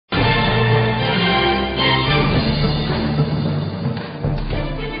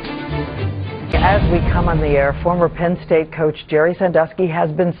we come on the air, former Penn State coach Jerry Sandusky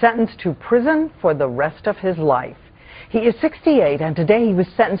has been sentenced to prison for the rest of his life. He is 68, and today he was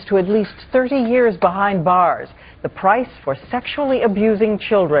sentenced to at least 30 years behind bars, the price for sexually abusing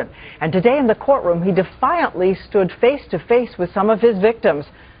children. And today in the courtroom, he defiantly stood face to face with some of his victims,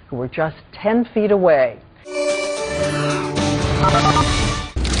 who were just 10 feet away.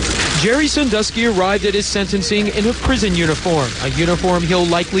 Jerry Sandusky arrived at his sentencing in a prison uniform, a uniform he'll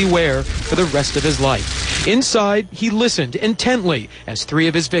likely wear for the rest of his life. Inside, he listened intently as three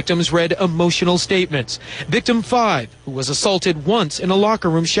of his victims read emotional statements. Victim 5, who was assaulted once in a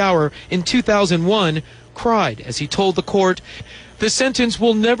locker room shower in 2001, cried as he told the court, "The sentence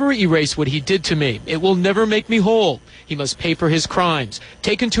will never erase what he did to me. It will never make me whole. He must pay for his crimes.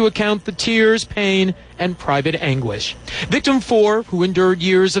 Take into account the tears, pain, and private anguish." Victim 4, who endured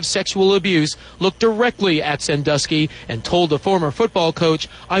years of sexual abuse, looked directly at Sandusky and told the former football coach,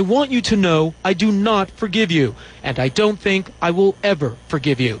 "I want you to know I do not forgive you, and I don't think I will ever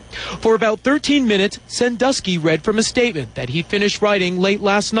forgive you." For about 13 minutes, Sandusky read from a statement that he finished writing late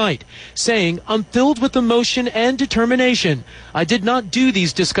last night, saying, "I'm filled with emotion and determination. I did not do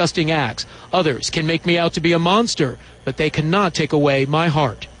these disgusting acts. Others can make me out to be a monster, but they cannot take away my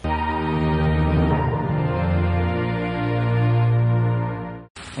heart."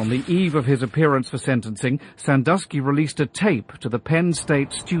 On the eve of his appearance for sentencing, Sandusky released a tape to the Penn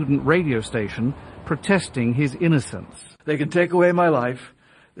State student radio station protesting his innocence. They can take away my life.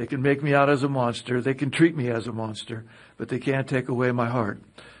 They can make me out as a monster. They can treat me as a monster, but they can't take away my heart.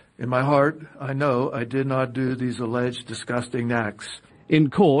 In my heart, I know I did not do these alleged disgusting acts. In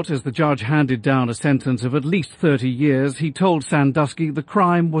court, as the judge handed down a sentence of at least 30 years, he told Sandusky the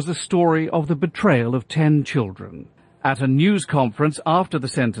crime was the story of the betrayal of 10 children. At a news conference after the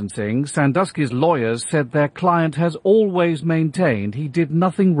sentencing, Sandusky's lawyers said their client has always maintained he did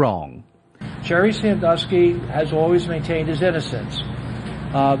nothing wrong. Jerry Sandusky has always maintained his innocence.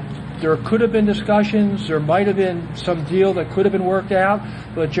 There could have been discussions, there might have been some deal that could have been worked out,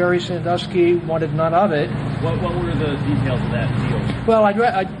 but Jerry Sandusky wanted none of it. What were the details of that deal? Well,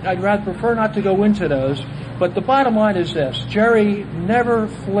 I'd rather prefer not to go into those, but the bottom line is this. Jerry never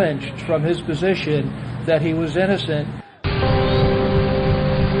flinched from his position that he was innocent.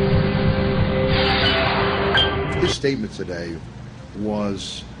 His statement today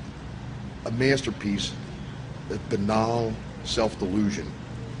was a masterpiece of banal self-delusion,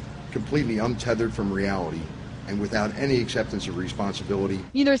 completely untethered from reality and without any acceptance of responsibility.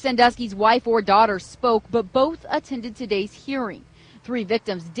 Neither Sandusky's wife or daughter spoke, but both attended today's hearing. 3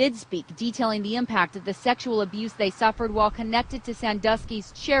 victims did speak, detailing the impact of the sexual abuse they suffered while connected to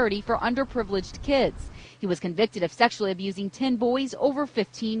Sandusky's charity for underprivileged kids. He was convicted of sexually abusing 10 boys over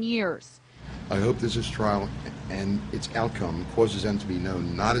 15 years. I hope this trial and its outcome causes them to be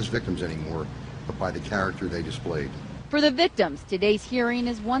known not as victims anymore, but by the character they displayed. For the victims, today's hearing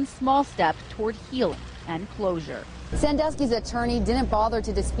is one small step toward healing and closure. Sandusky's attorney didn't bother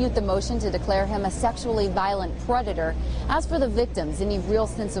to dispute the motion to declare him a sexually violent predator. As for the victims, any real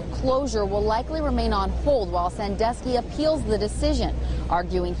sense of closure will likely remain on hold while Sandusky appeals the decision,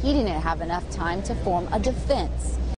 arguing he didn't have enough time to form a defense.